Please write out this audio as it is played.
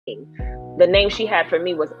The name she had for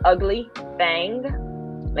me was Ugly Thang,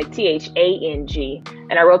 like Thang.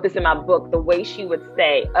 And I wrote this in my book. The way she would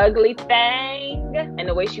say ugly thang, and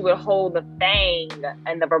the way she would hold the thang,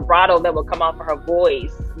 and the vibrato that would come off of her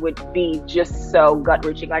voice would be just so gut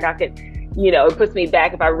wrenching. Like I could, it puts me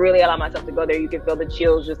back. If I really allow myself to go there, you can feel the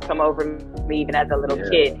chills just come over me, even as a little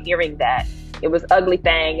kid, hearing that. It was Ugly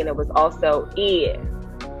Thang, and it was also ear.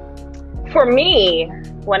 For me,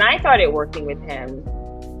 when I started working with him,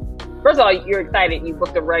 first of all, you're excited. You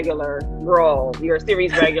booked a regular role. You're a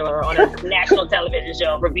series regular on a national television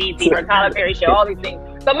show for BET, or Tyler Perry show, all these things.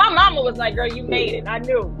 So my mama was like, girl, you made it. I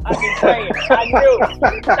knew. I've been praying. I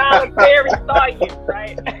knew. Tyler Perry saw you,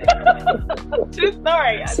 right? True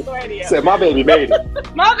story. I swear to you. Said, my baby made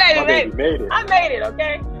it. My baby made it. I made it,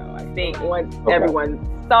 okay? I think once everyone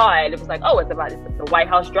saw it, it was like, oh, it's about the White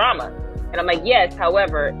House drama. And I'm like, yes,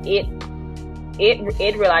 however,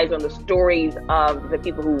 it relies on the stories of the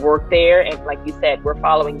people who work there. And like you said, we're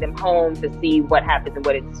following them home to see what happens and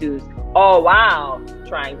what ensues, all while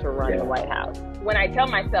trying to run the White House. When I tell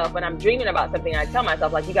myself, when I'm dreaming about something, I tell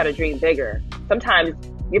myself, like, you got to dream bigger. Sometimes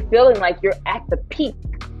you're feeling like you're at the peak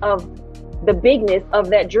of the bigness of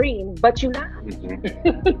that dream, but you're not.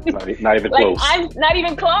 Mm-hmm. not even close. I'm not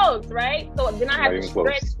even close, right? So then I have to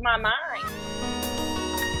stretch my mind.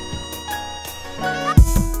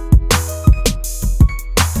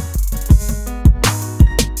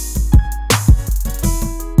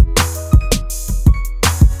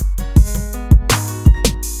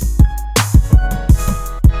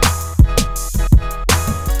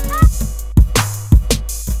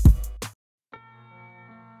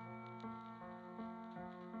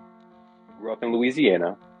 Grew up in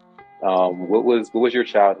Louisiana. What was your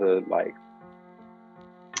childhood like?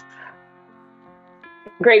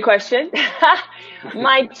 Great question.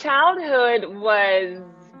 My childhood was,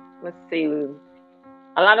 let's see,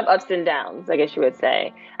 a lot of ups and downs, I guess you would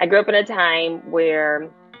say. I grew up in a time where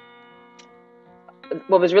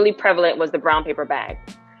what was really prevalent was the brown paper bag.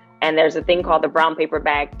 And there's a thing called the brown paper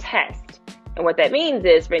bag test. And what that means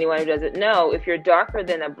is, for anyone who doesn't know, if you're darker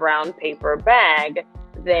than a brown paper bag,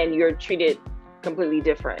 then you're treated completely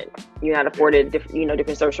different. You're not afforded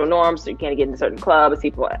different social norms. So you can't get into certain clubs.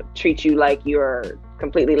 People treat you like you're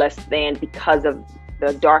completely less than because of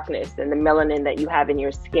the darkness and the melanin that you have in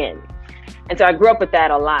your skin. And so I grew up with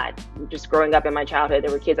that a lot. Just growing up in my childhood,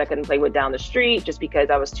 there were kids I couldn't play with down the street just because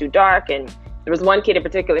I was too dark. And there was one kid in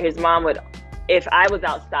particular, his mom would, if I was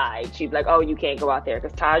outside, she'd be like, oh, you can't go out there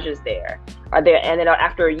because Taja's there. And then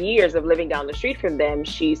after years of living down the street from them,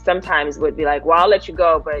 she sometimes would be like, well, I'll let you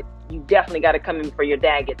go, but you definitely got to come in before your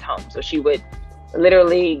dad gets home. So she would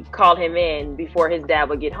literally call him in before his dad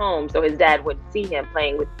would get home, so his dad wouldn't see him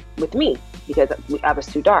playing with me because I was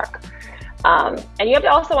too dark. And you have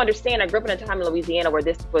to also understand, I grew up in a time in Louisiana where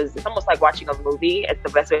it's almost like watching a movie. It's the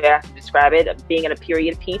best way I have to describe it. Being in a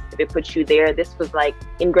period piece, if it puts you there, this was like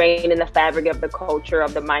ingrained in the fabric of the culture,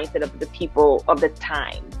 of the mindset of the people of the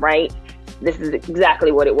time, right? This is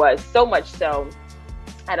exactly what it was. So much so,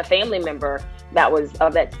 I had a family member that was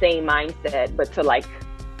of that same mindset, but to like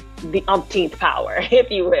the umpteenth power, if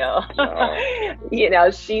you will.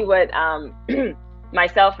 Oh. She would,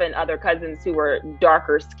 myself and other cousins who were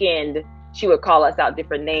darker skinned, she would call us out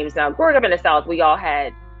different names. Now, growing up in the South, we all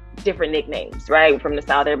had different nicknames, right? From the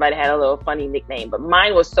South, everybody had a little funny nickname, but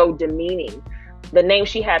mine was so demeaning. The name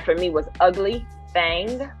she had for me was Ugly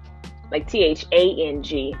Thang, like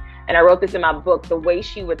Thang. And I wrote this in my book. The way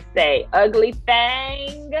she would say ugly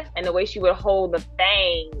thang, and the way she would hold the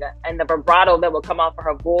thang, and the vibrato that would come off of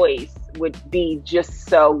her voice would be just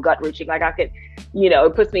so gut wrenching. Like I could,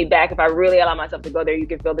 it puts me back. If I really allow myself to go there, you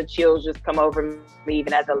can feel the chills just come over me,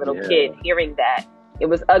 even as a little kid, hearing that. It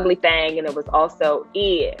was Ugly Thang, and it was also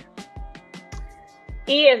ear.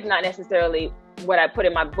 Ear is not necessarily what I put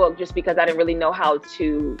in my book, just because I didn't really know how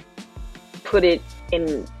to put it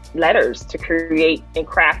in letters to create and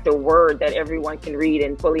craft a word that everyone can read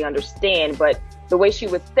and fully understand. But the way she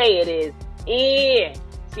would say it is, ear.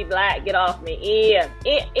 She black, get off me, ear,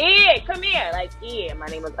 come here, like ear. My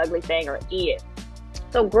name was Ugly Thang, or ear.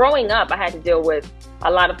 So growing up, I had to deal with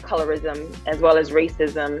a lot of colorism as well as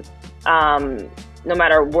racism. No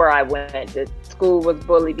matter where I went, the school was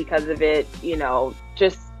bullied because of it.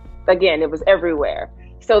 Just again, it was everywhere.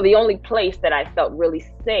 So the only place that I felt really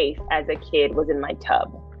safe as a kid was in my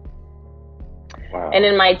tub. Wow. And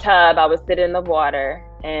in my tub, I would sit in the water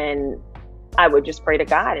and I would just pray to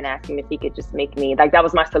God and ask him if he could just make me, that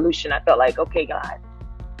was my solution. I felt like, okay, God,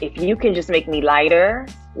 if you can just make me lighter,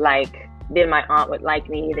 like then my aunt would like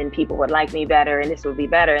me, then people would like me better, and this would be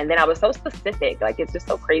better. And then I was so specific, like it's just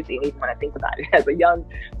so crazy even when I think about it as a young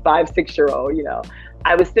 5-6-year-old, you know.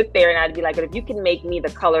 I would sit there and I'd be like, but if you can make me the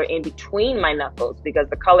color in between my knuckles, because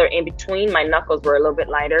the color in between my knuckles were a little bit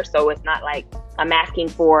lighter, so it's not like I'm asking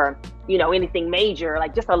for, you know, anything major,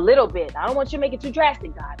 like just a little bit. I don't want you to make it too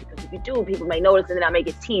drastic, God, because if you do, people may notice and then I'll make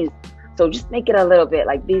it teased. So just make it a little bit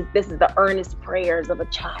like this is the earnest prayers of a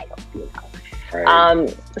child, you know. Right.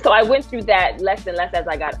 So I went through that less and less as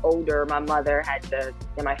I got older. My mother had to,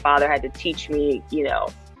 and my father had to teach me, you know,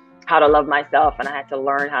 how to love myself, and I had to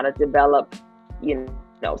learn how to develop, you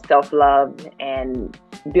know, self-love and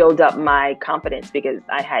build up my confidence because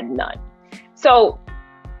I had none. So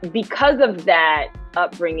because of that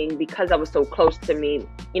upbringing, because I was so close to me,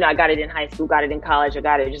 you know, I got it in high school, got it in college, I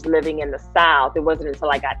got it just living in the South. It wasn't until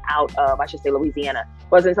I got out of, I should say Louisiana, it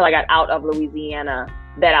wasn't until I got out of Louisiana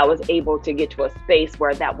that I was able to get to a space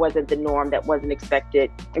where that wasn't the norm, that wasn't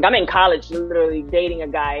expected. Like I'm in college, literally dating a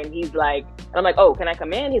guy, and he's like, and I'm like, oh, can I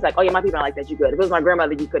come in? He's like, oh yeah, my people are like that, you good. If it was my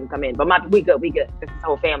grandmother, you couldn't come in, but we good. Because his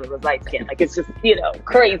whole family was light skinned. Like it's just, you know,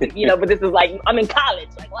 crazy, you know, but this is like, I'm in college,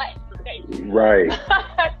 like what? Right.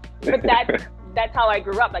 But that's how I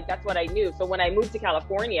grew up. Like that's what I knew. So when I moved to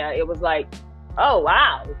California, it was like, oh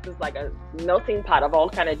wow, this is like a melting pot of all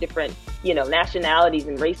kind of different, you know, nationalities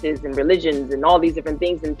and races and religions and all these different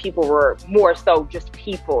things. And people were more so just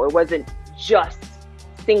people. It wasn't just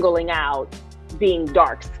singling out being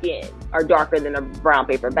dark skinned or darker than a brown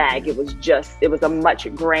paper bag. It was a much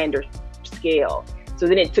grander scale. So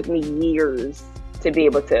then it took me years to be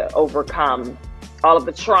able to overcome all of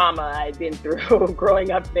the trauma I'd been through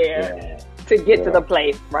growing up there. Yeah. To get to the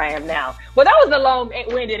place where I am now. Well, that was a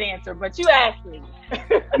long-winded answer, but you asked me.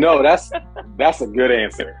 No, that's a good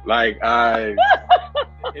answer. Like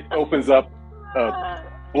it opens up a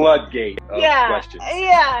floodgate of questions.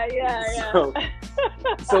 Yeah.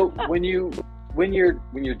 So when you're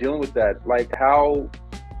dealing with that, like how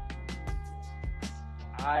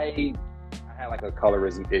I had like a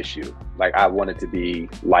colorism issue. Like I wanted to be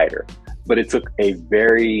lighter, but it took a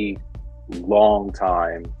very long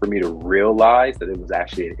time for me to realize that it was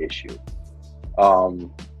actually an issue.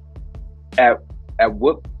 At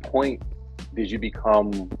what point did you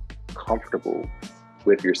become comfortable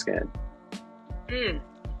with your skin?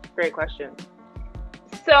 Great question.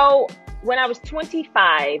 So when I was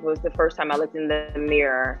 25 was the first time I looked in the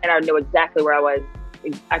mirror, and I know exactly where I was.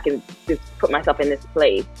 I can just put myself in this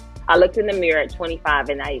place. I looked in the mirror at 25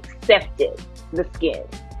 and I accepted the skin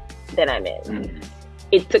that I'm in.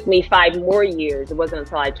 It took me 5 more years. It wasn't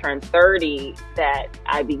until I turned 30 that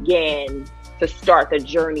I began to start the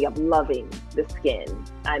journey of loving the skin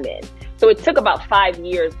I'm in. So it took about 5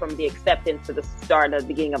 years from the acceptance to the start of the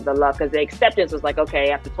beginning of the love, because the acceptance was like,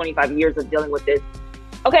 okay, after 25 years of dealing with this,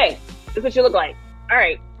 okay, this is what you look like. All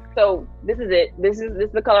right, so this is it. This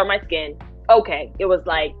is the color of my skin. Okay, it was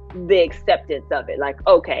like the acceptance of it. Like,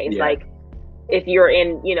 okay, it's like if you're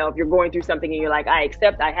in, you know, if you're going through something and you're like, I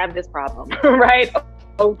accept I have this problem, right?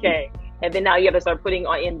 Okay. And then now you have to start putting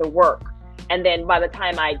in the work. And then by the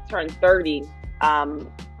time I turned 30,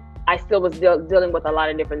 I still was dealing with a lot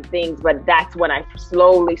of different things, but that's when I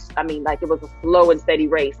slowly, I mean, like it was a slow and steady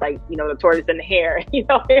race, like, you know, the tortoise and the hare, you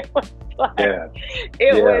know, it was like,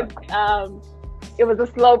 it was a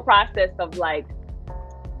slow process of like,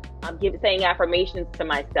 saying affirmations to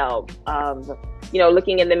myself, you know,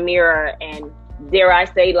 looking in the mirror and dare I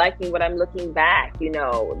say, liking what I'm looking back, you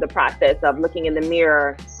know, the process of looking in the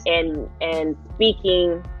mirror and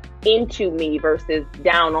speaking into me versus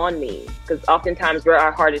down on me, because oftentimes we're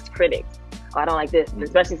our hardest critics. Oh, I don't like this.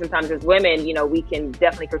 Especially sometimes as women, you know, we can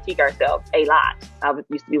definitely critique ourselves a lot. I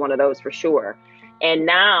used to be one of those for sure. And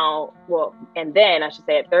now, well, and then I should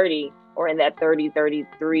say at 30 or in that 30,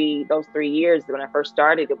 33, those 3 years when I first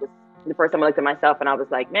started, it was the first time I looked at myself and I was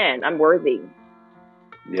like, man, I'm worthy.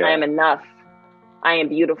 Yeah. I am enough. I am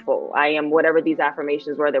beautiful. I am whatever these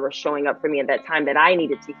affirmations were that were showing up for me at that time that I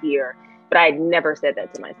needed to hear. But I had never said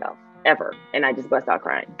that to myself ever. And I just bust out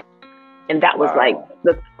crying. And that was like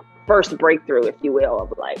the first breakthrough, if you will,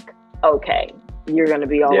 of like, okay, you're going to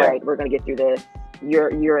be all right. We're going to get through this.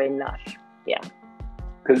 You're enough. Yeah.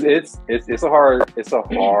 Cause it's a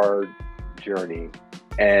hard journey.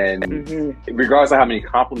 And regardless of how many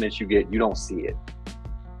compliments you get, you don't see it.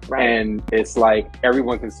 Right. And it's like,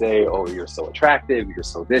 everyone can say, oh, you're so attractive. You're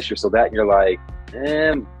so this, you're so that. And you're like,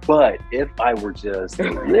 but if I were just a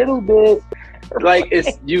little bit, like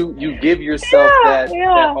it's, you give yourself that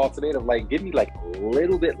ultimatum, like give me like a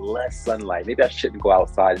little bit less sunlight. Maybe I shouldn't go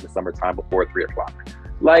outside in the summertime before 3 o'clock.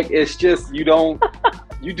 Like, it's just, you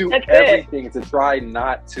do everything to try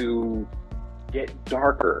not to get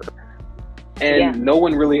darker. And no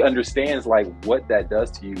one really understands like what that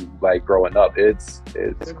does to you, like growing up. It's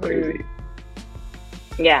crazy.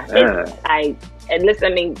 Yeah. And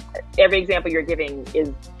listen, I mean, every example you're giving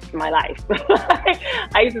is my life.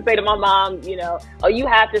 I used to say to my mom, you know, oh, you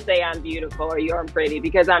have to say I'm beautiful or you're pretty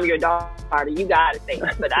because I'm your daughter. You got to say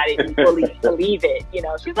that. But I didn't fully believe it. You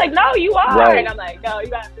know, she's like, no, you are. Right. And I'm like, no,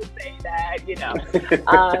 you have to say that, you know.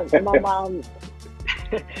 My mom,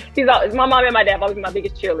 my mom and my dad have always been my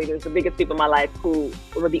biggest cheerleaders, the biggest people in my life, who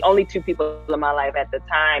were the only two people in my life at the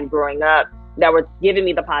time growing up that were giving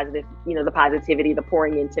me the positive, you know, the positivity, the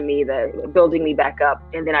pouring into me, the building me back up.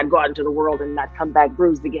 And then I'd go out into the world and not come back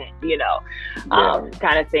bruised again, you know,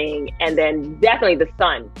 kind of thing. And then definitely the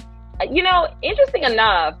sun. You know, interesting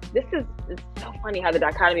enough, it's so funny how the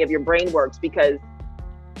dichotomy of your brain works, because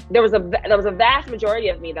there was a vast majority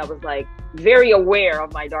of me that was like very aware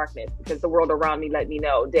of my darkness because the world around me let me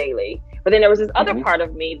know daily. But then there was this other part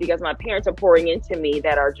of me, because my parents are pouring into me,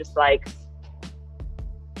 that are just like,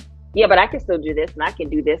 yeah, but I can still do this, and I can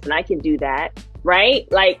do this, and I can do that, right?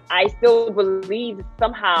 Like, I still believed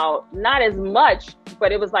somehow, not as much,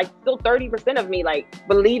 but it was like still 30% of me, like,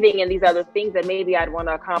 believing in these other things that maybe I'd want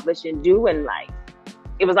to accomplish and do in life.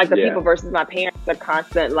 It was like the people versus my parents, a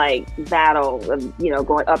constant, like, battle of, you know,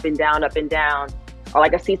 going up and down, or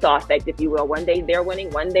like a seesaw effect, if you will. One day they're winning,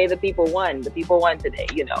 one day the people won. The people won today,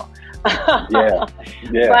 you know. But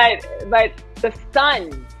the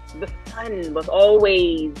sun was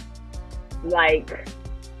always like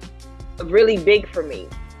really big for me.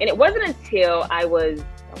 And it wasn't until I was,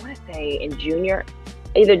 I want to say in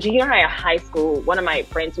either junior high or high school, one of my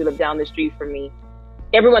friends who lived down the street from me,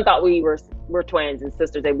 everyone thought we were twins and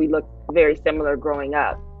sisters, and we looked very similar growing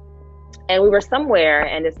up. And we were somewhere,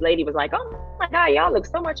 and this lady was like, oh my God, y'all look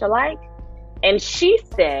so much alike. And she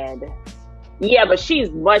said, yeah, but she's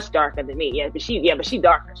much darker than me. But she's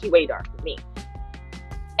darker. She's way darker than me.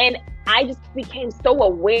 And I just became so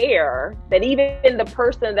aware that even the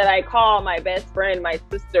person that I call my best friend, my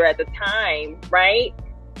sister at the time, right?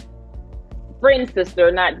 Friend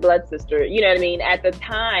sister, not blood sister, you know what I mean? At the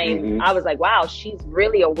time, I was like, wow, she's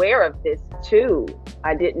really aware of this too.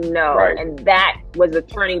 I didn't know. Right. And that was a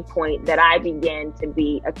turning point that I began to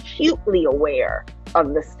be acutely aware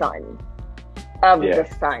of the sun, the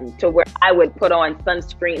sun, to where I would put on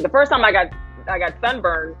sunscreen. The first time I got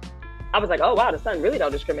sunburned, I was like, oh wow, the sun really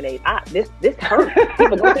don't discriminate. This hurts.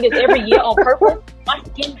 People go through this every year on purpose. My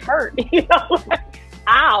skin hurt. You know, like,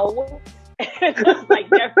 ow. It's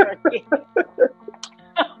like never again.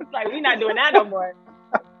 I was like, we're not doing that no more.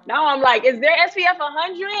 Now I'm like, is there SPF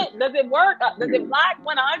 100? Does it work? Does it block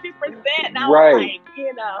 100%? Now I'm like,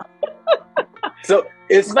 you know. So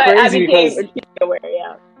it's but crazy I became because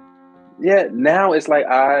aware, yeah. Now it's like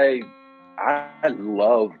I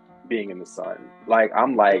love being in the sun. Like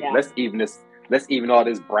I'm like, let's even all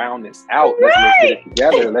this brownness out. Let's get it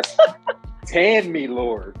together. Let's tan me,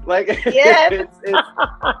 Lord. Like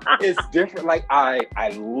it's different. Like I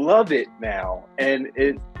love it now. And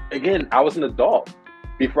again, I was an adult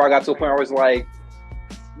before I got to a point where I was like,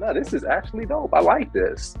 no, this is actually dope. I like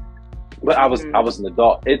this. But I was an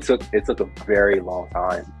adult. It took a very long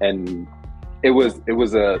time, and it was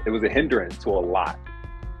a hindrance to a lot.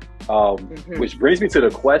 Which brings me to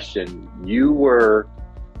the question: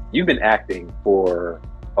 you've been acting for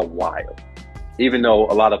a while, even though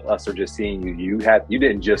a lot of us are just seeing you. You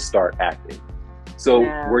didn't just start acting. So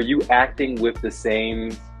were you acting with the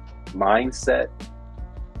same mindset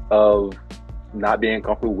of not being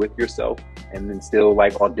comfortable with yourself, and then still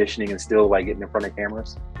like auditioning and still like getting in front of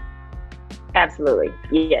cameras? Absolutely,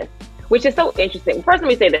 yes. Which is so interesting. First, let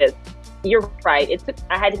me say this. You're right.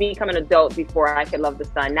 I had to become an adult before I could love the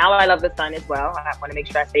sun. Now I love the sun as well. I want to make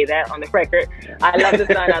sure I say that on the record. I love the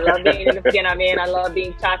sun. I love being in the skin I'm in. I love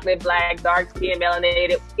being chocolate, black, dark skin,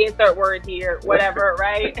 melanated, insert word here, whatever,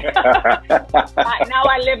 right? Now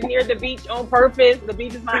I live near the beach on purpose. The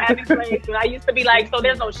beach is my happy place. And I used to be like, so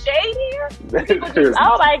there's no shade here? People just,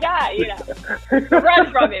 oh my God, you know,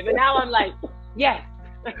 run from it. But now I'm like, yes.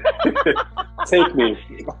 Take me.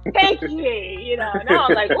 Thank you. You know, now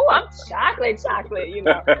I'm like, oh, I'm chocolate, you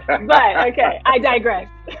know. But okay, I digress.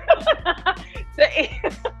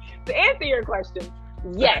 To answer your question,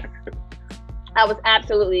 yes, I was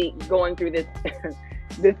absolutely going through this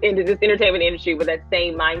entertainment industry with that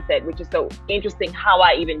same mindset, which is so interesting how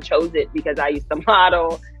I even chose it, because I used to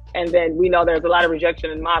model, and then we know there's a lot of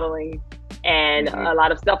rejection in modeling, and a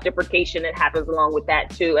lot of self-deprecation that happens along with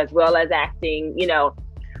that too, as well as acting, you know.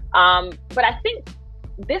 But I think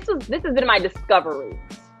this has been my discovery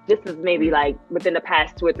this is maybe like within the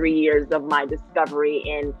past 2 or 3 years of my discovery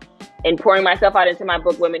and pouring myself out into my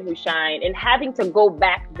book, Women Who Shine, and having to go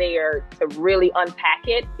back there to really unpack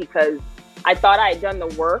it, because I thought I had done the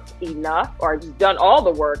work enough, or just done all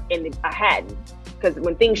the work, and I hadn't. Because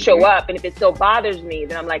when things show up, and if it still bothers me,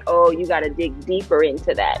 then I'm like, oh, you got to dig deeper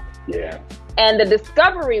into that. Yeah. And the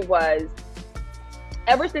discovery was,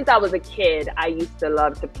 ever since I was a kid, I used to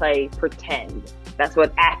love to play pretend. That's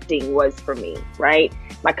what acting was for me, right?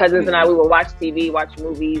 My cousins and I, we would watch TV, watch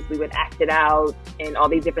movies, we would act it out and all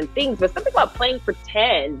these different things. But something about playing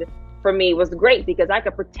pretend for me was great, because I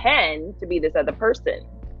could pretend to be this other person.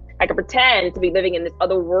 I could pretend to be living in this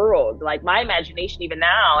other world. Like, my imagination, even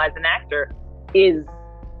now as an actor, is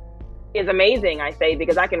amazing, I say,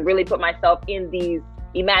 because I can really put myself in these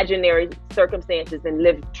imaginary circumstances and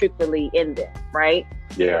live truthfully in them, right?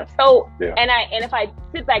 Yeah. So, yeah. And if I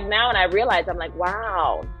sit back now and I realize, I'm like,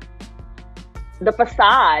 wow, the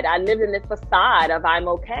facade, I lived in this facade of I'm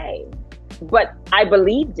okay. But I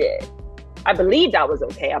believed it. I believed I was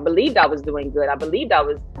okay. I believed I was doing good. I believed I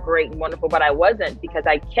was great and wonderful, but I wasn't, because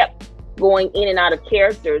I kept going in and out of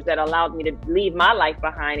characters that allowed me to leave my life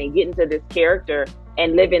behind and get into this character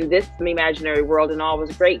and live in this imaginary world, and all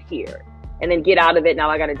was great here. And then get out of it. Now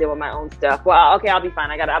I got to deal with my own stuff. Well, okay, I'll be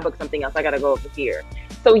fine. I'll book something else. I got to go over here.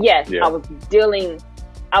 So yes, yeah.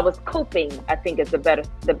 I was coping, I think is the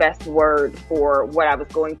best word for what I was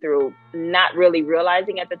going through, not really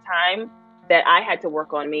realizing at the time that I had to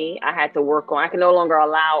work on me. I could no longer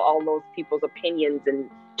allow all those people's opinions and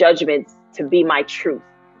judgments to be my truth.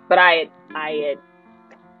 But I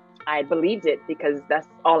believed it, because that's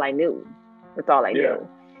all I knew. That's all I knew.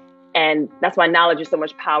 And that's why knowledge is so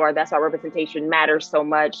much power. That's why representation matters so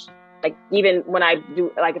much. Like, even when I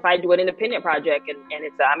do, like, if I do an independent project and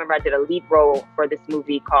it's, I remember I did a lead role for this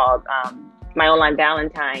movie called My Online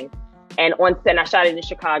Valentine. And on set, I shot it in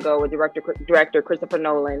Chicago with director Christopher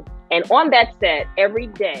Nolan. And on that set, every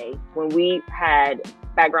day when we had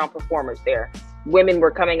background performers there, women were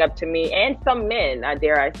coming up to me, and some men,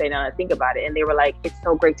 dare I say, now I think about it, and they were like, it's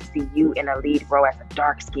so great to see you in a lead role as a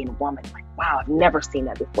dark-skinned woman. Like, wow, I've never seen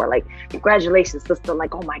that before. Like, congratulations, sister.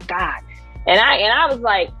 Like, oh my God. And I was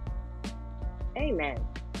like, amen.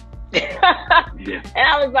 Yeah. And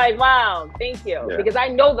I was like, wow, thank you. Yeah. Because I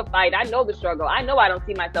know the fight. I know the struggle. I know I don't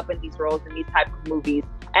see myself in these roles, in these type of movies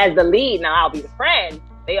as the lead. Now I'll be the friend.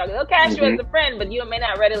 They'll cast you as a friend, but you may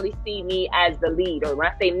not readily see me as the lead. Or when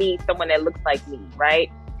I say me, someone that looks like me, right?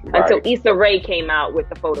 Until Issa Rae came out with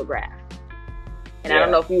The Photograph. And I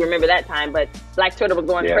don't know if you remember that time, but Black Twitter was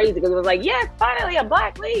going crazy, because it was like, yes, finally a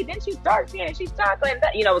black lead. Then she's dark skin and she's chocolate. And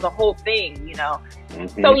that, it was a whole thing,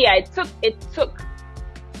 So yeah, it took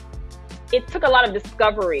a lot of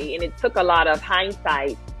discovery, and it took a lot of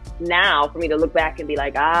hindsight now for me to look back and be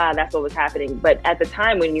like, that's what was happening. But at the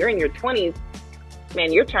time, when you're in your 20s,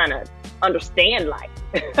 man, you're trying to understand life.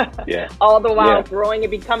 All the while growing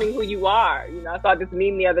and becoming who you are. I saw this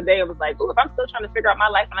meme the other day. It was like, if I'm still trying to figure out my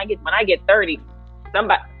life when I get 30,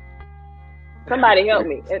 somebody help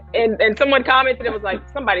me. And someone commented, it was like,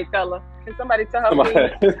 somebody tell her. Can somebody tell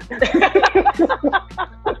her, please?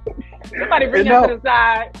 Somebody bring her to the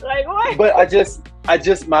side. Like, what? But I just,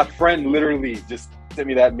 my friend literally just sent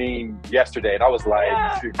me that meme yesterday, and I was like,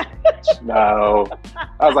 no.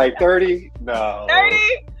 I was like, 30? No. 30?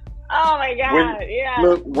 Oh my God,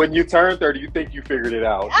 Look, when you turn 30, you think you figured it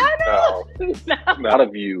out. I know. No. A lot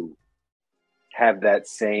of you have that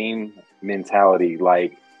same mentality,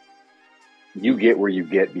 like, you get where you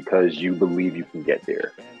get because you believe you can get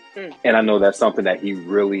there. And I know that's something that he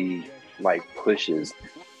really, pushes.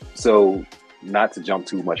 So, not to jump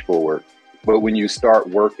too much forward, but when you start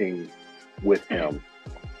working with him,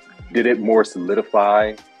 did it more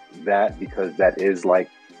solidify that? Because that is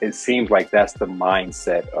it seems like that's the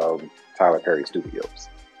mindset of Tyler Perry Studios.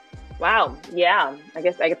 Wow. Yeah. I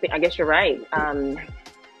guess you're right.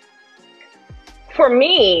 For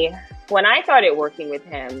me, when I started working with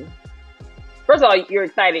him, first of all, you're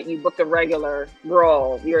excited. You booked a regular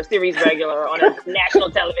role. You're a series regular on a national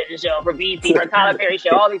television show for BET, for a Tyler Perry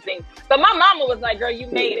show, all these things. So my mama was like, girl, you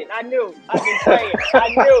made it. I knew. I've been praying. I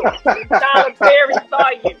knew. Tyler Perry saw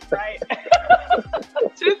you, right?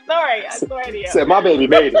 True story. I swear to you. Said, my baby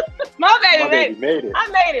made it. my baby made it. I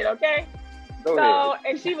made it, okay? Go ahead.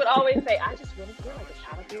 And she would always say, I just really feel like a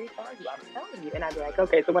Tyler Perry saw you. I'm telling you. And I'd be like,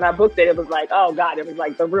 okay. So when I booked it, it was like, oh God, it was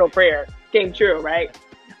like the real prayer came true, right?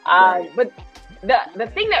 But the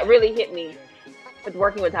thing that really hit me with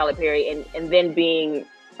working with Tyler Perry and then being,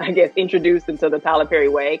 I guess, introduced into the Tyler Perry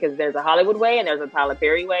way, because there's a Hollywood way and there's a Tyler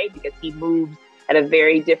Perry way, because he moves at a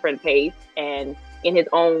very different pace, and in his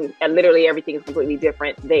own, literally everything is completely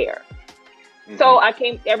different there. So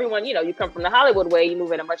everyone, you come from the Hollywood way, you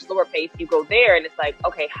move at a much slower pace, you go there and it's like,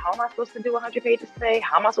 okay, how am I supposed to do 100 pages today?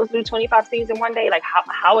 How am I supposed to do 25 scenes in one day? Like,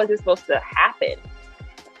 how is this supposed to happen?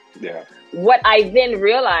 Yeah. What I then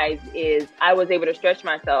realized is I was able to stretch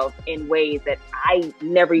myself in ways that I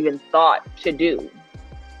never even thought to do.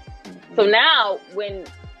 So now when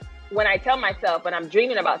I tell myself, when I'm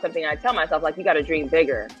dreaming about something, I tell myself, like, you got to dream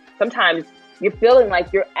bigger. Sometimes you're feeling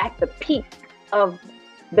like you're at the peak of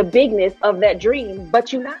the bigness of that dream,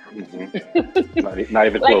 but you're not. Not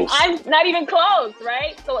even close. I'm not even close,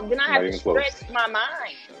 right? So then I have to stretch my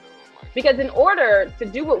mind. Because in order to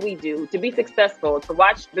do what we do, to be successful, to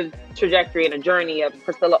watch the trajectory and a journey of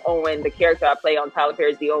Priscilla Owen, the character I play on Tyler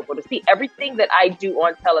Perry's The Oval, to see everything that I do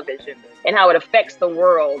on television and how it affects the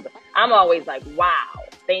world, I'm always like, wow,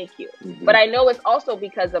 thank you. But I know it's also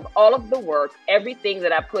because of all of the work, everything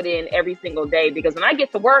that I put in every single day. Because when I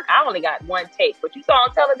get to work, I only got one take. What you saw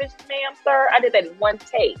on television, ma'am, sir, I did that in one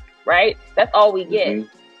take, right? That's all we get.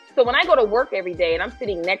 So when I go to work every day and I'm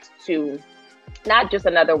sitting next to not just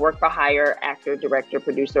another work for hire actor, director,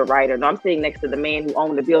 producer, writer. No, I'm sitting next to the man who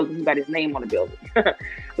owned the building, who got his name on the building.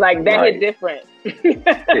 Like, that hits different. It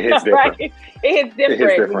hits different. Right? It hits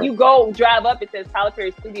different. When you go drive up, it says Tyler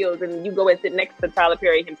Perry Studios, and you go and sit next to Tyler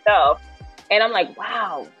Perry himself. And I'm like,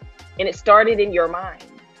 wow. And it started in your mind.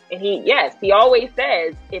 And he always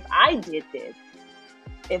says, if I did this,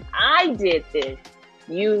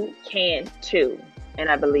 you can too. And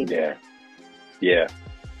I believe that. Yeah.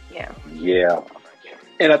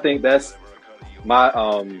 And I think that's my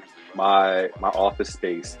office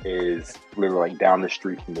space is literally like down the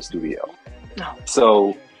street from the studio.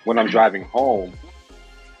 So when I'm driving home,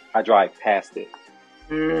 I drive past it.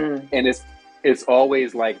 And it's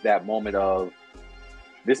always like that moment of,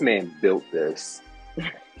 this man built this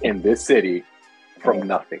in this city from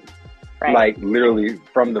nothing. Right. Like, literally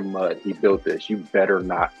from the mud, he built this. You better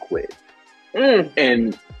not quit.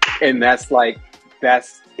 And that's like,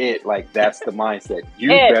 that's it. Like, that's the mindset. You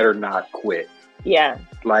better not quit. Yeah.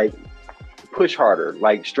 Like, push harder,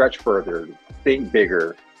 like, stretch further, think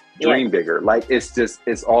bigger, dream bigger. Like,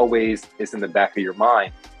 it's always in the back of your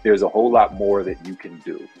mind. There's a whole lot more that you can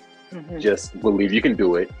do. Just believe you can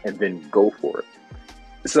do it and then go for it.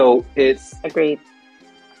 So it's agreed.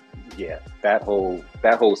 Yeah. That whole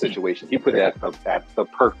situation. He put it at the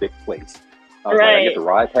perfect place. I was like, I get to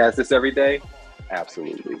ride past this every day.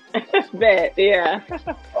 Absolutely. Bet, yeah.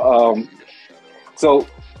 So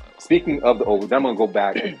speaking of the Oval, then I'm gonna go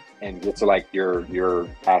back and get to like your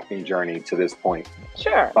acting journey to this point.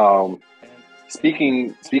 Sure.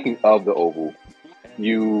 Speaking of the Oval,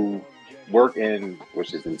 you work in,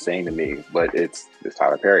 which is insane to me, but it's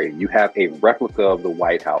Tyler Perry. You have a replica of the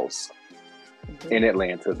White House in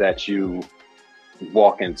Atlanta that you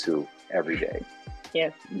walk into every day.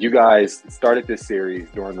 Yes. You guys started this series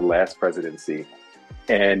during the last presidency,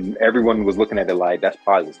 and everyone was looking at it like, that's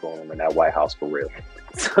probably what's going on in that White House for real.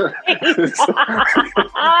 That's probably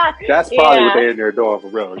what they're in there doing for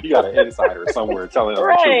real. You got an insider somewhere telling them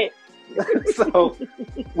the truth. So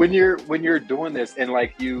when you're doing this, and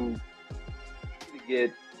like you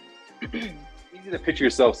get easy to picture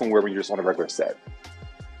yourself somewhere when you're just on a regular set.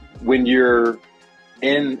 When you're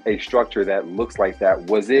in a structure that looks like that,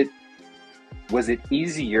 was it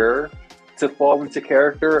easier to fall into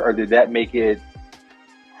character, or did that make it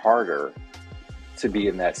harder to be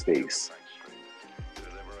in that space?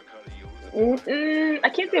 I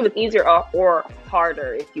can't say it was easier or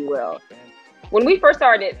harder, if you will. When we first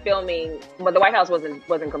started filming, but the White House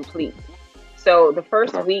wasn't complete. So the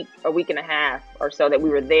first week and a half or so that we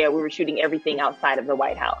were there, we were shooting everything outside of the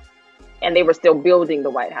White House, and they were still building the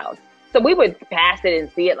White House. So we would pass it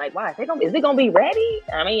and see it like, wow, is it gonna be ready?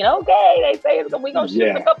 I mean, okay, they say we're gonna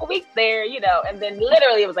shoot a couple weeks there, and then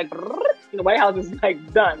literally it was like, the White House is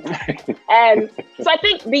like done. And so I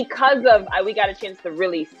think because of we got a chance to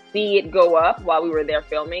really see it go up while we were there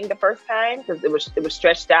filming the first time, because it was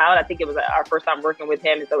stretched out. I think it was our first time working with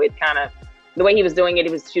him, and so it kind of, the way he was doing it,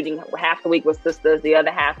 he was shooting half the week was Sisters, the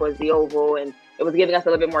other half was The Oval, and it was giving us a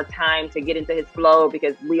little bit more time to get into his flow,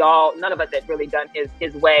 because none of us had really done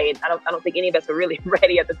his way. And I don't think any of us were really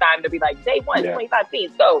ready at the time to be like, day one, 25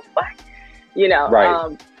 scenes, go.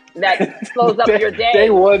 Right. That slows up your day. Day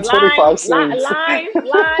one, 25 scenes. Line.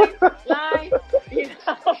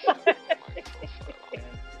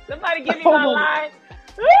 Somebody give me my line.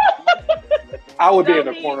 I would be in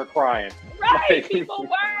the corner crying. Right. Like, people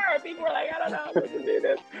were like, I don't know what to do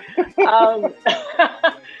this.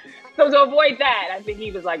 So to avoid that, I think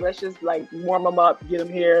he was like, let's just like warm him up, get him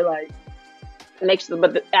here, like make sure.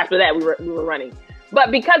 But after that, we were running. But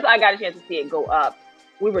because I got a chance to see it go up,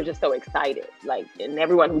 we were just so excited. Like, and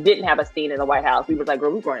everyone who didn't have a scene in the White House, we was like,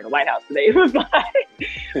 girl, we're going to the White House today. It was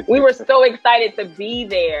like, we were so excited to be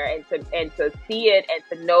there and to see it and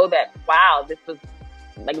to know that, wow, this was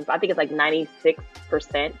like, I think it's like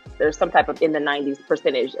 96%. There's some type of in the 90s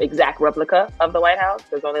percentage exact replica of the White House.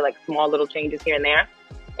 There's only like small little changes here and there.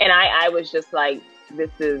 And I was just like,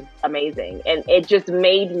 this is amazing. And it just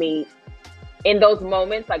made me, in those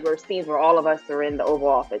moments, like there are scenes where all of us are in the Oval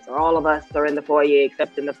Office, or all of us are in the foyer,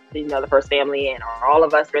 except in the, you know, the first family in, or all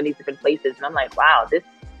of us are in these different places. And I'm like, wow, this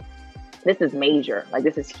is major. Like,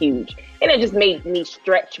 this is huge. And it just made me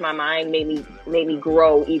stretch my mind, made me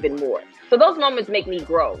grow even more. So those moments make me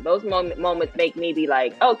grow. Those moments make me be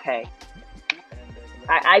like, okay,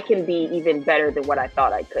 I can be even better than what I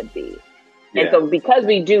thought I could be. Yeah. And so because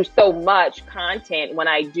we do so much content, when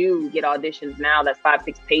I do get auditions now, that's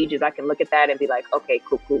 5-6 pages, I can look at that and be like, okay,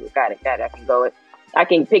 cool, got it. I can go it. I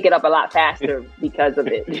can pick it up a lot faster because of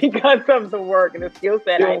it, because of the work and the skill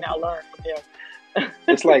set I now learned from him.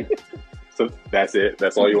 It's like, so that's it.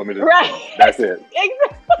 That's all you want me to do? Right. That's it.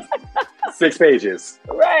 Exactly. 6 pages.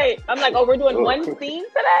 Right. I'm like, oh, we're doing one scene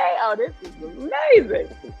today? Oh, this is amazing.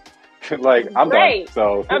 Like, I'm done.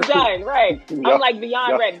 So I'm done, right. Yep. I'm like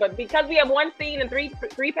beyond ready. But because we have one scene and three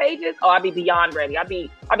pages, oh, I'd be beyond ready. I'd be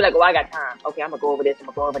like, oh, I got time. Okay, I'm gonna go over this.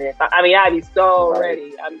 I mean, I'd be so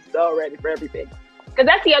ready. I'm so ready for everything. Because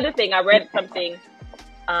that's the other thing. I read something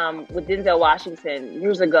with Denzel Washington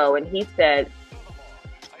years ago, and he said,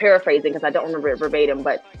 paraphrasing because I don't remember it verbatim,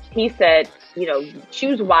 but he said, you know,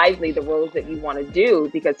 choose wisely the roles that you want to do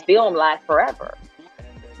because film lasts forever.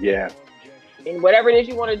 Yeah. And whatever it is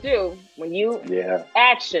you want to do, when you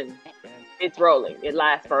action, it's rolling. It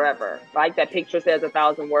lasts forever. Like that picture says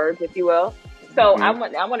 1,000 words, if you will. So I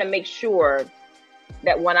want to make sure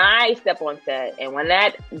that when I step on set and when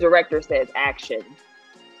that director says action,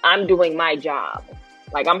 I'm doing my job.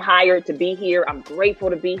 Like, I'm hired to be here. I'm grateful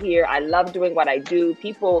to be here. I love doing what I do.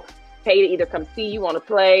 People pay to either come see you on a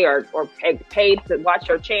play or pay to watch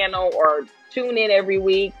your channel or tune in every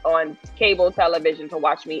week on cable television to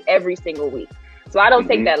watch me every single week. So I don't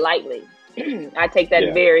take that lightly. I take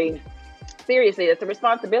that very seriously. It's a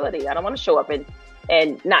responsibility. I don't want to show up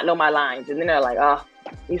and not know my lines. And then they're like, oh,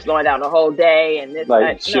 you slowing down the whole day. And this,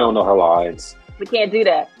 like, she don't know her lines. We can't do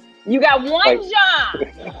that. You got one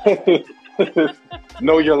job.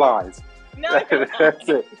 Know your lines. Know your lines. That's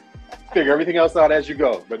it. Figure everything else out as you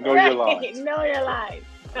go, but know your lines. Know your lines.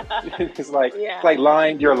 It's like,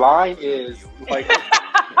 your line is like,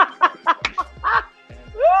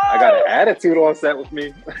 I got an attitude on set with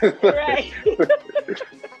me. Right.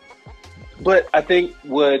 But I think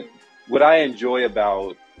what I enjoy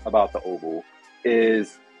about the Oval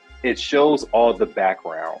is it shows all the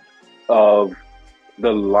background of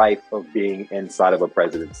the life of being inside of a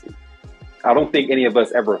presidency. I don't think any of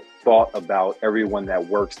us ever thought about everyone that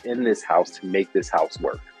works in this house to make this house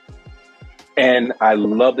work. And I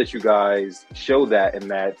love that you guys show that, and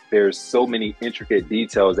that there's so many intricate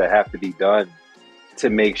details that have to be done to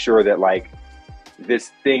make sure that, like,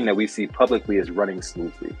 this thing that we see publicly is running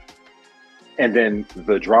smoothly. And then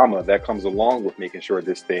the drama that comes along with making sure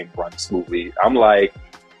this thing runs smoothly. I'm like,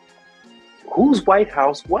 whose White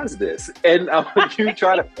House was this? And you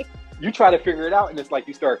try to figure it out, and it's like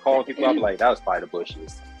you start calling people up like, that was probably the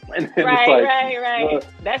Bushes. And then right, it's like, right.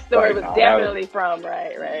 That story was definitely from,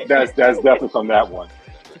 right. That's definitely from that one.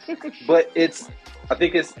 But I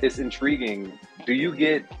think it's intriguing.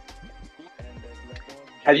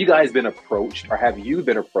 Have you guys been approached, or have you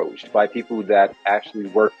been approached by people that actually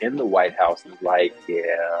work in the White House and like,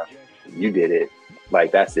 yeah, you did it.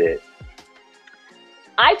 Like, that's it.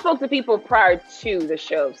 I spoke to people prior to the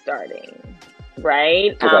show starting.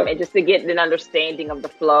 Right. Okay. And just to get an understanding of the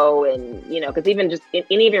flow and, you know, because even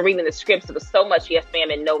reading the scripts, it was so much yes, ma'am,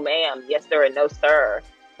 and no, ma'am, yes, sir, and no, sir.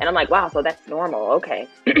 And I'm like, wow, so that's normal. Okay.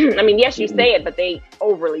 I mean, yes, you say it, but they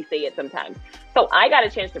overly say it sometimes. So I got a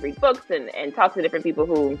chance to read books and talk to different people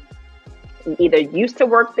who either used to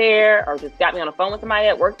work there or just got me on the phone with somebody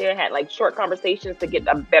that worked there, had like short conversations to get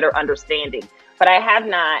a better understanding. But I have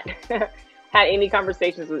not had any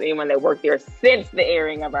conversations with anyone that worked there since the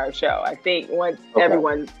airing of our show. I think once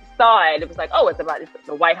everyone saw it, it was like, oh, it's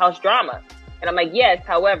the White House drama. And I'm like, yes,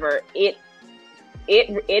 however, it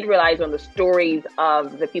relies on the stories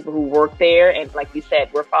of the people who work there. And like you said,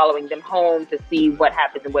 we're following them home to see what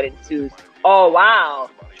happens and what ensues all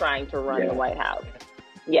while trying to run the White House.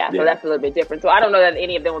 Yeah, so that's a little bit different. So I don't know that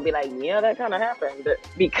any of them would be like, yeah, that kind of happened,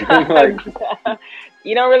 because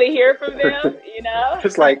you don't really hear from them, you know?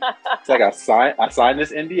 It's like I signed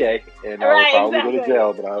this NDA, and I will probably go to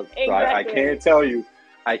jail, but I can't tell you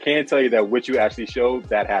I can't tell you that what you actually showed,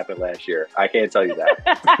 that happened last year. I can't tell you that.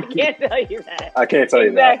 I can't tell you that. I can't tell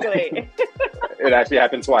you that. Exactly. It actually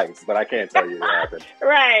happened twice, but I can't tell you that happened.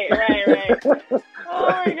 Right.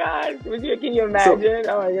 Oh my gosh. Can you imagine?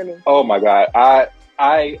 Oh my goodness. Oh my God.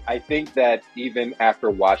 I think that even after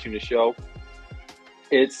watching the show,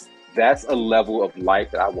 that's a level of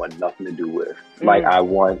life that I want nothing to do with. Like I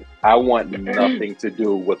want nothing to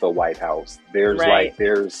do with a White House.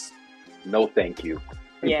 There's no thank you.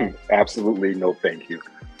 Yeah. Absolutely no thank you.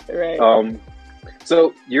 Right.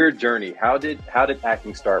 So your journey, how did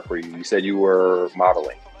acting start for you? You said you were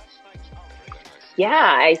modeling.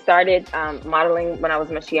 Yeah, I started modeling when I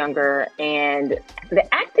was much younger, and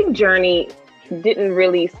the acting journey didn't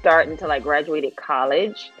really start until I graduated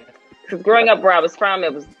college. Because growing up where I was from,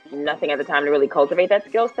 it was nothing at the time to really cultivate that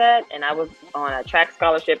skill set. And I was on a track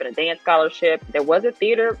scholarship and a dance scholarship. There was a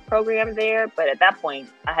theater program there, but at that point,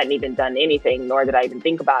 I hadn't even done anything, nor did I even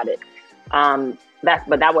think about it. But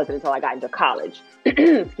that wasn't until I got into college.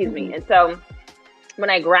 Excuse me. And so when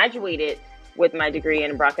I graduated with my degree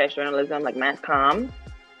in broadcast journalism, like mass comm,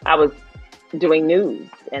 I was doing news,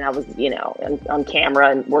 and I was, on camera,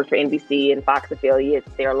 and worked for NBC and Fox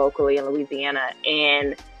affiliates there locally in Louisiana.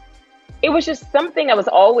 And it was just something I was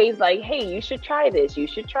always like, hey, you should try this. You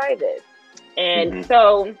should try this. And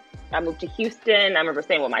so I moved to Houston. I remember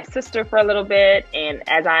staying with my sister for a little bit. And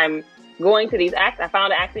as I'm going to these I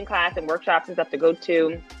found an acting class and workshops and stuff to go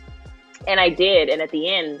to. And I did. And at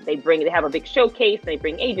the end, they have a big showcase. And they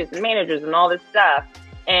bring agents and managers and all this stuff.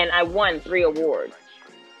 And I won 3 awards.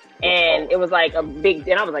 And it was like a big,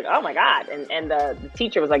 and I was like, oh my God. And the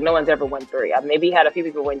teacher was like, no one's ever won 3. I've maybe had a few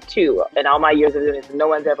people win 2 in all my years of doing this. And no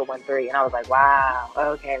one's ever won 3. And I was like, wow,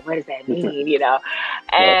 okay, what does that mean?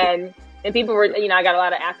 And people were, I got a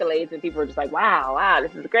lot of accolades, and people were just like, wow,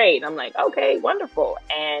 this is great. And I'm like, okay, wonderful.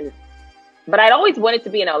 But I'd always wanted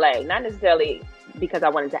to be in LA, not necessarily because I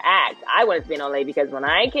wanted to act. I wanted to be in LA because when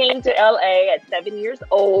I came to LA at 7 years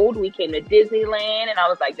old, we came to Disneyland, and I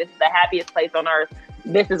was like, this is the happiest place on earth.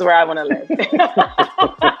 This is where I want to live.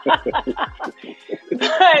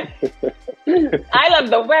 But I love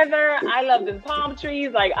the weather. I love the palm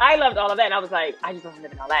trees. Like, I loved all of that. And I was like, I just want to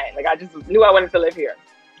live in LA. Like, I just knew I wanted to live here.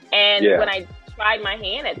 And when I tried my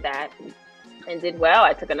hand at that and did well,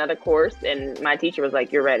 I took another course, and my teacher was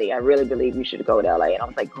like, you're ready. I really believe you should go to LA. And I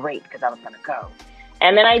was like, great, because I was going to go.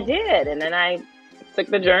 And then I did. And then I took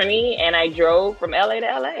the journey, and I drove from LA to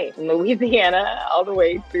LA, from Louisiana all the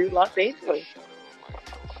way to Los Angeles.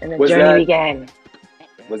 And the journey began.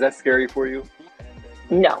 Was that scary for you?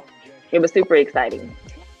 No, it was super exciting.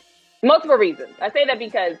 Multiple reasons. I say that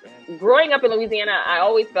because growing up in Louisiana, I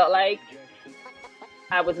always felt like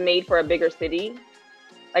I was made for a bigger city.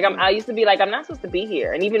 Like I used to be like, I'm not supposed to be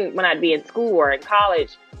here. And even when I'd be in school or in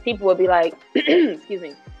college, people would be like, excuse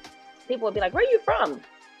me, people would be like, where are you from?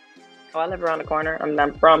 Oh, I live around the corner.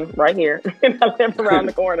 I'm from right here. I live around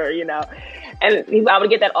the corner, And I would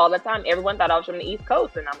get that all the time. Everyone thought I was from the East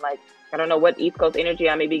Coast. And I'm like, I don't know what East Coast energy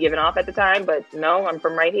I may be giving off at the time, but no, I'm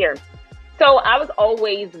from right here. So I was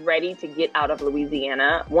always ready to get out of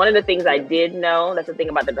Louisiana. One of the things I did know, that's the thing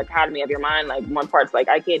about the dichotomy of your mind. Like, one part's like,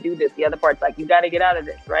 I can't do this. The other part's like, you got to get out of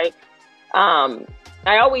this, right? I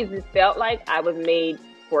always just felt like I was made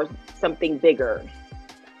for something bigger.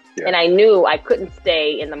 Yeah. And I knew I couldn't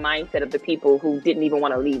stay in the mindset of the people who didn't even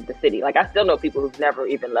want to leave the city. Like, I still know people who've never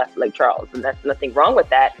even left Lake Charles, and that's nothing wrong with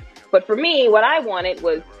that. But for me, what I wanted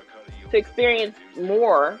was to experience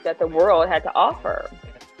more that the world had to offer.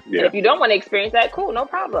 Yeah. And if you don't want to experience that, cool, no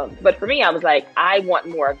problem. But for me, I was like, I want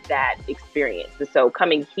more of that experience. And so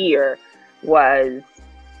coming here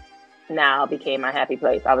became my happy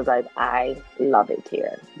place. I was like, I love it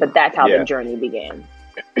here. But that's how the journey began.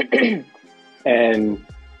 And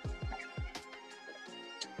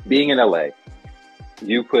being in LA,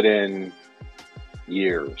 you put in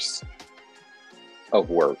years of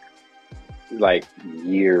work, like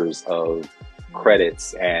years of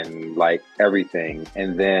credits and like everything.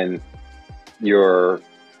 And then your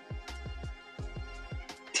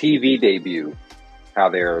TV debut,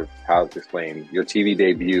 how it's explained, your TV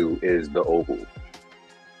debut is The Oval.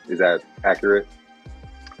 Is that accurate?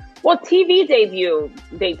 Well, TV debut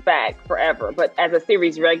dates back forever, but as a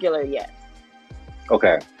series regular, yes.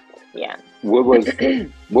 Okay. Yeah. What was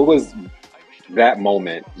that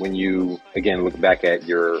moment when you, again, look back at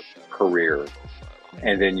your career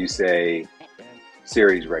and then you say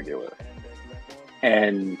series regular?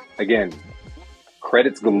 And again,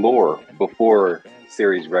 credits galore before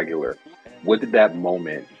series regular. What did that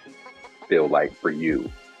moment feel like for you?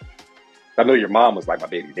 I know your mom was like, my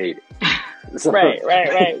baby dated. So, right.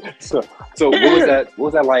 So what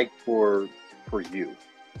was that like for you?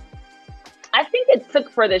 I think it took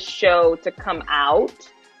for the show to come out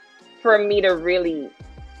for me to really,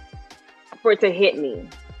 for it to hit me.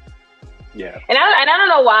 Yeah. And I don't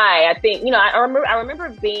know why. I think, I remember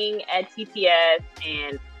being at TPS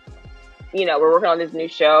and, we're working on this new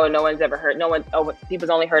show and people's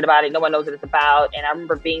only heard about it. No one knows what it's about. And I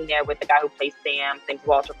remember being there with the guy who plays Sam, named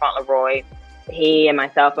Walter Fauntleroy. He and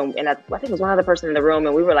myself and I think it was one other person in the room.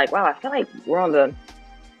 And we were like, wow, I feel like we're on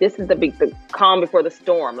this is the calm before the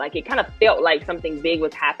storm. Like it kind of felt like something big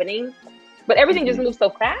was happening. But everything just moved so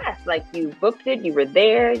fast. Like you booked it, you were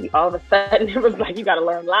there. All of a sudden, it was like you got to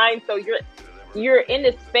learn lines. So you're in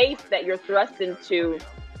this space that you're thrust into.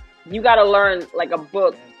 You got to learn like a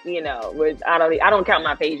book, which I don't count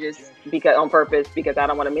my pages on purpose because I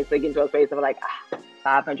don't want to miss get into a space of like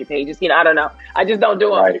 500 pages. I don't know. I just don't do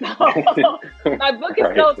them. Right. So, my book is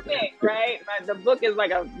so thick, right? The book is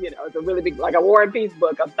like it's a really big, like a War and Peace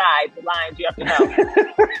book of sides, the lines you have to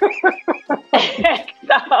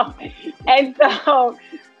know. and so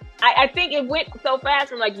I think it went so fast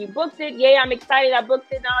from like, you booked it. Yay, I'm excited. I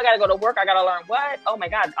booked it. Now I got to go to work. I got to learn what? Oh my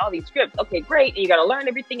God, all these scripts. Okay, great. And you got to learn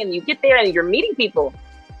everything. And you get there and you're meeting people.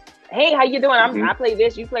 Hey, how you doing? I play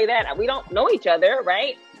this, you play that. We don't know each other,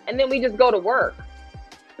 right? And then we just go to work.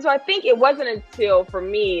 So I think it wasn't until, for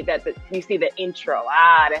me, that you see the intro.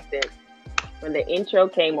 That's it. When the intro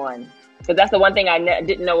came on. Because that's the one thing I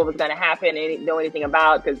didn't know what was going to happen and didn't know anything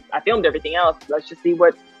about because I filmed everything else. Let's just see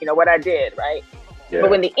what I did, right? Yeah. But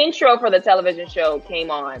when the intro for the television show came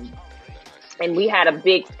on, and we had a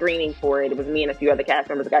big screening for it. It was me and a few other cast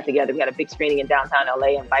members got together. We had a big screening in downtown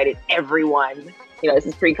LA, invited everyone. This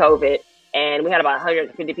is pre-COVID. And we had about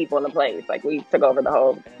 150 people in the place. Like, we took over the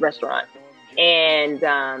whole restaurant. And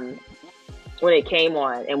when it came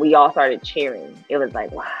on and we all started cheering, it was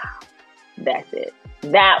like, wow, that's it.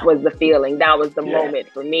 That was the feeling. That was the moment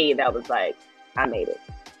for me. That was like, I made it.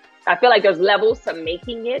 I feel like there's levels to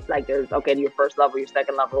making it. Like there's, your first level, your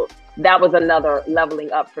second level. That was another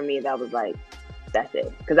leveling up for me. That was like, that's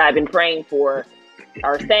it. Because I've been praying for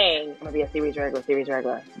or saying, I'm going to be a series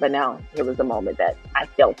regular. But now here was the moment that I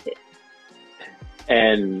felt it.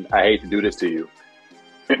 And I hate to do this to you.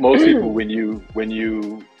 Most people, when you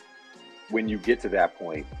get to that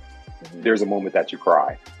point, there's a moment that you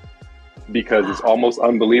cry because it's almost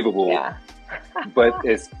unbelievable. Yeah. But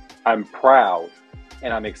I'm proud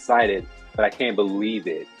and I'm excited, but I can't believe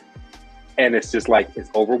it. And it's just like, it's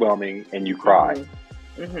overwhelming and you cry.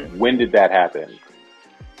 When did that happen?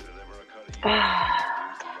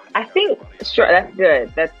 I think, sure, that's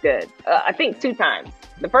good. I think 2 times.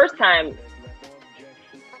 The first time,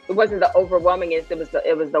 it wasn't the overwhelmingest. It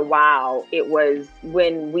was the wow. It was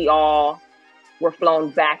when we all were flown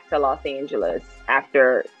back to Los Angeles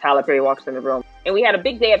after Tyler Perry walks in the room. And we had a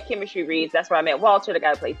big day of chemistry reads. That's where I met Walter, the guy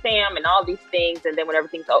who plays Sam, and all these things. And then when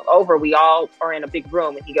everything's over, we all are in a big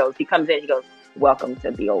room. And he comes in, he goes, welcome to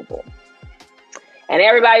the Oval. And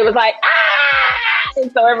everybody was like, ah!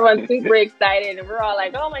 And so everyone's super excited. And we're all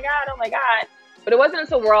like, oh my God. But it wasn't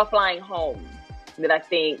until we're all flying home that I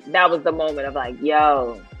think that was the moment of like,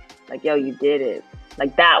 yo, you did it.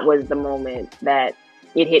 Like, that was the moment that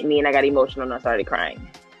it hit me and I got emotional and I started crying.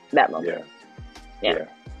 That moment. Yeah.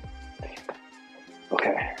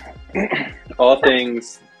 Okay. all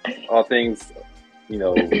things,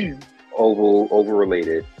 Oval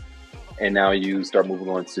related. And now you start moving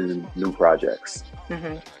on to new projects.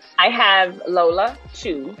 I have Lola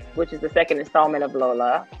 2, which is the second installment of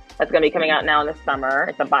Lola. That's going to be coming out now in the summer.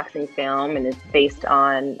 It's a boxing film and it's based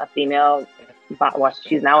on a female.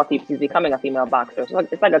 She's becoming a female boxer. So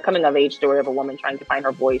it's like a coming of age story of a woman trying to find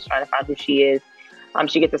her voice, trying to find who she is.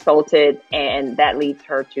 She gets assaulted and that leads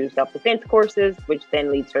her to self-defense courses, which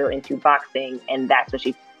then leads her into boxing. And that's when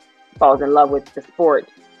she falls in love with the sport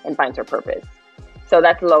and finds her purpose. So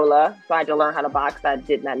that's Lola. So I had to learn how to box. I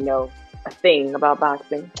did not know a thing about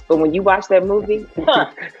boxing. But when you watch that movie,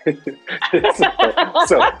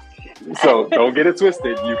 so don't get it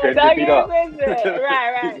twisted. You can't get beat up.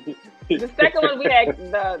 Right. The second one, we had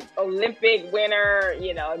the Olympic winner,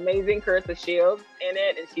 amazing Carissa Shields in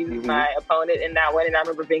it. And she was my opponent in that one. And I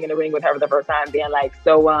remember being in the ring with her for the first time being like,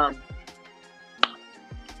 so,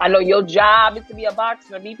 I know your job is to be a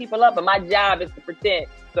boxer and beat people up, but my job is to pretend.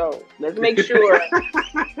 So let's make sure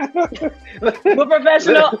we're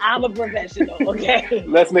professional. I'm a professional. Okay.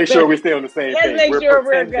 Let's make sure we stay on the same page. Let's make sure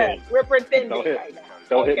we're good. We're pretending right now.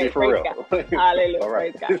 Don't hit me for real. Hallelujah. All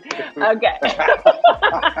right. Praise God. Okay.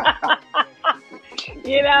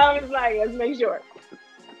 It's like, let's make sure.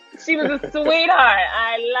 She was a sweetheart.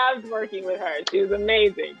 I loved working with her. She was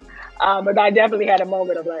amazing. But I definitely had a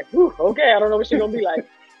moment of like, okay, I don't know what she's going to be like.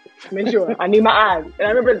 Make sure. I need my eyes. And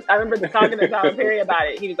I remember talking to Tyler Perry about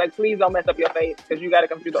it. He was like, please don't mess up your face because you got to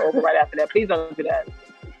come through the oval right after that. Please don't do that.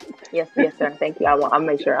 Yes, sir. Thank you. I'll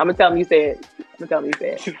make sure. I'm going to tell him you said it.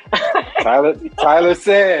 Tyler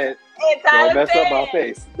said, Tyler don't mess said, up my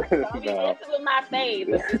face. Don't be messing with my face.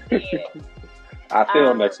 I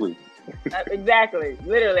film next week. Exactly.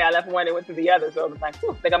 Literally, I left one and went to the other. So I was like,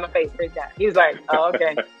 they got my face. Praise God. He was like, oh,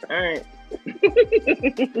 okay. All right.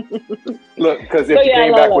 Look, because if he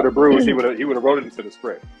came back with a bruise, he would have wrote it into the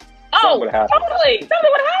script. Totally. Something would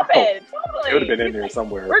have happened. Totally. It would have been in there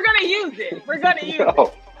somewhere. We're gonna use it.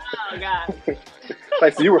 Oh God.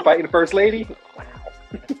 Like, so you were fighting the first lady? Wow.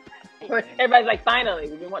 Everybody's like, finally,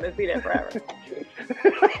 we've been wanting to see that forever.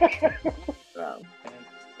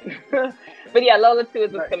 But yeah, Lola 2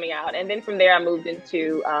 is what's coming out, and then from there I moved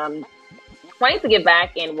into wanting to give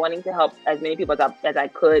back and wanting to help as many people as I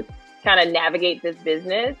could kind of navigate this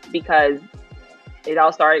business, because it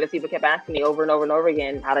all started because people kept asking me over and over and over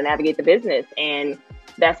again how to navigate the business. And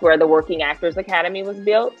that's where the Working Actors Academy was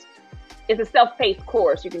built. It's a self-paced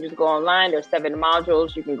course. You can just go online. There's 7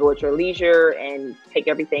 modules. You can go at your leisure and take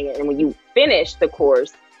everything. And when you finish the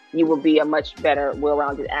course, you will be a much better,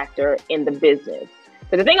 well-rounded actor in the business.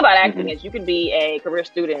 But the thing about acting is you can be a career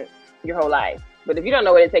student your whole life. But if you don't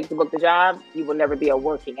know what it takes to book the job, you will never be a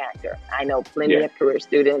working actor. I know plenty of career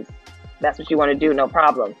students. That's what you want to do, no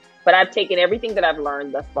problem. But I've taken everything that I've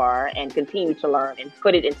learned thus far and continue to learn and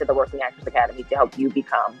put it into the Working Actors Academy to help you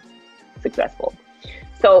become successful.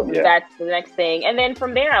 So that's the next thing. And then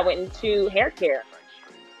from there, I went into hair care.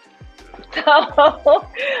 So,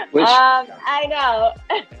 I know.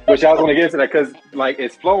 Which I was going to get into that because, like,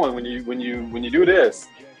 it's flowing when you do this.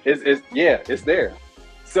 It's there.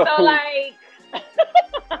 So like,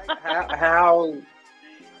 how did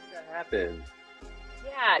that happen?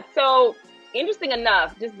 Yeah. So interesting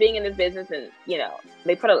enough, just being in this business, and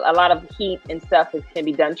they put a lot of heat and stuff that can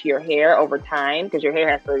be done to your hair over time, because your hair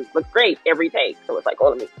has to look great every take. So it's like, oh,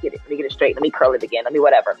 let me get it straight, let me curl it again, let me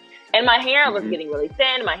whatever. And my hair was getting really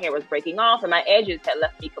thin, my hair was breaking off, and my edges had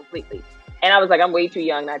left me completely. And I was like, I'm way too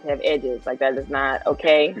young not to have edges. Like, that is not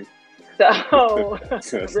okay. So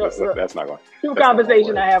that's not going. True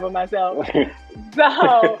conversation I have with myself.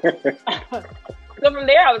 So from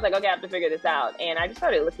there, I was like, okay, I have to figure this out. And I just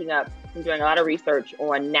started looking up and doing a lot of research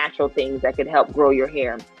on natural things that could help grow your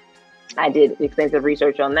hair. I did extensive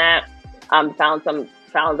research on that.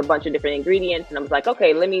 Found a bunch of different ingredients, and I was like,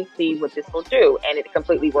 okay, let me see what this will do. And it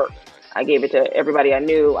completely worked. I gave it to everybody I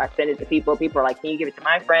knew. I sent it to people. People are like, can you give it to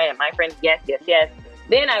my friend? And my friend, yes.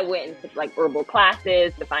 Then I went into like herbal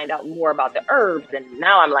classes to find out more about the herbs. And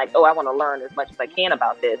now I'm like, oh, I want to learn as much as I can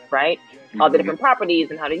about this, right? All the different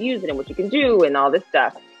properties and how to use it and what you can do and all this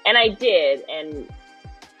stuff. And I did, and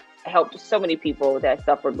helped so many people that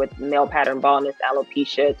suffered with male pattern baldness,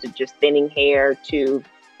 alopecia, to just thinning hair, to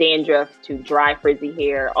dandruff, to dry frizzy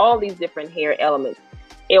hair, all these different hair ailments,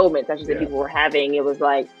 people were having. It was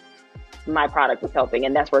like my product was helping.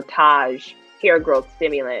 And that's where Taj Hair Growth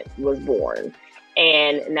Stimulant was born.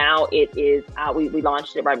 And now it is, we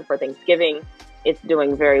launched it right before Thanksgiving. It's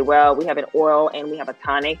doing very well. We have an oil and we have a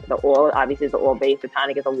tonic. The oil obviously is the oil base. The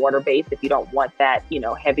tonic is a water base. If you don't want that,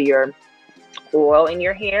 heavier oil in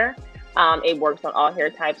your hair, it works on all hair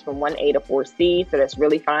types from 1A to 4C. So that's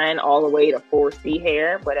really fine. All the way to 4C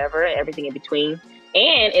hair, whatever, everything in between.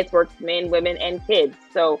 And it's works men, women, and kids.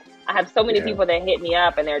 So I have so many people that hit me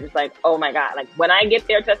up and they're just like, oh my God, like when I get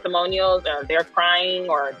their testimonials or they're crying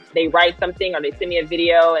or they write something or they send me a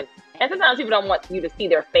video, and sometimes people don't want you to see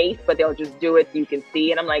their face, but they'll just do it so you can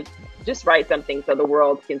see. And I'm like, just write something so the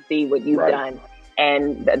world can see what you've done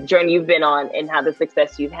and the journey you've been on and how the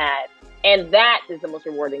success you've had. And that is the most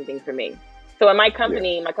rewarding thing for me. So in my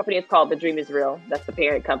company, my company is called The Dream Is Real. That's the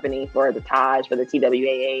parent company for the Taj, for the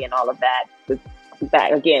TWAA and all of that.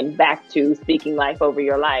 Back to speaking life over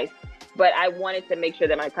your life. But I wanted to make sure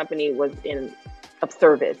that my company was of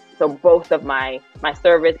service. So both of my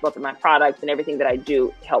service, both of my products and everything that I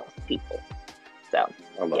do helps people. So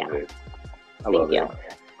I love it. I love it.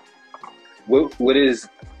 What is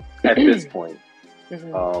at this point?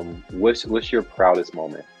 What's your proudest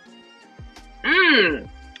moment?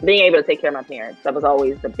 Being able to take care of my parents. That was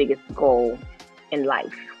always the biggest goal in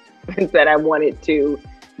life. That I wanted to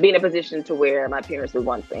be in a position to where my parents would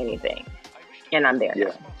want for anything. And I'm there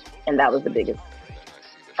now. And that was the biggest,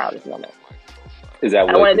 proudest moment. Is that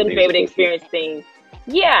what I wanted them to be able to experience things.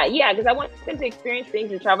 Yeah, because I want them to experience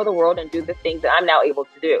things and travel the world and do the things that I'm now able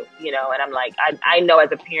to do, And I'm like, I know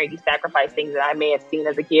as a parent, you sacrifice things that I may have seen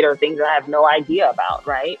as a kid or things that I have no idea about,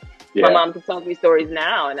 right? Yeah. My mom can tell me stories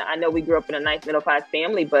now, and I know we grew up in a nice middle-class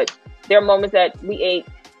family, but there are moments that we ate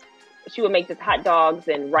she would make this hot dogs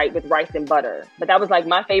and with rice and butter. But that was like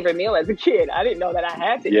my favorite meal as a kid. I didn't know that I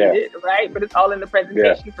had to eat it, right? But it's all in the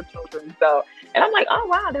presentation for children. So, and I'm like, oh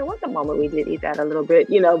wow, there was a moment we did eat that a little bit,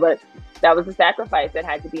 but that was a sacrifice that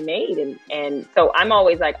had to be made. And so I'm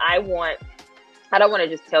always like, I don't want to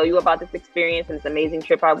just tell you about this experience and this amazing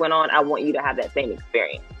trip I went on. I want you to have that same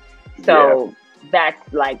experience. So that's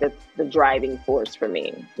like the driving force for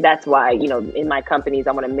me. That's why, in my companies,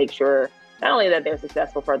 I want to make sure not only that they're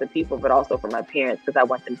successful for other people, but also for my parents, because I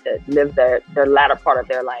want them to live their latter part of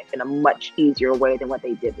their life in a much easier way than what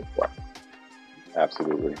they did before.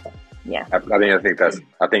 Absolutely. Yeah. I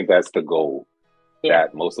think that's the goal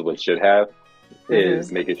that most of us should have,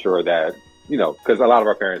 is making sure that, because a lot of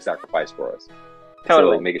our parents sacrificed for us.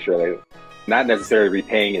 Totally. So making sure they not necessarily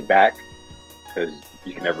repaying it back, because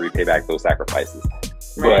you can never repay back those sacrifices,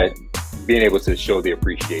 but being able to show the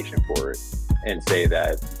appreciation for it and say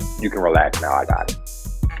that you can relax now, I got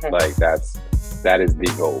it. Like that is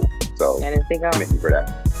the goal. So that is the goal. Thank you for that.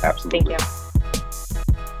 Absolutely. Thank you.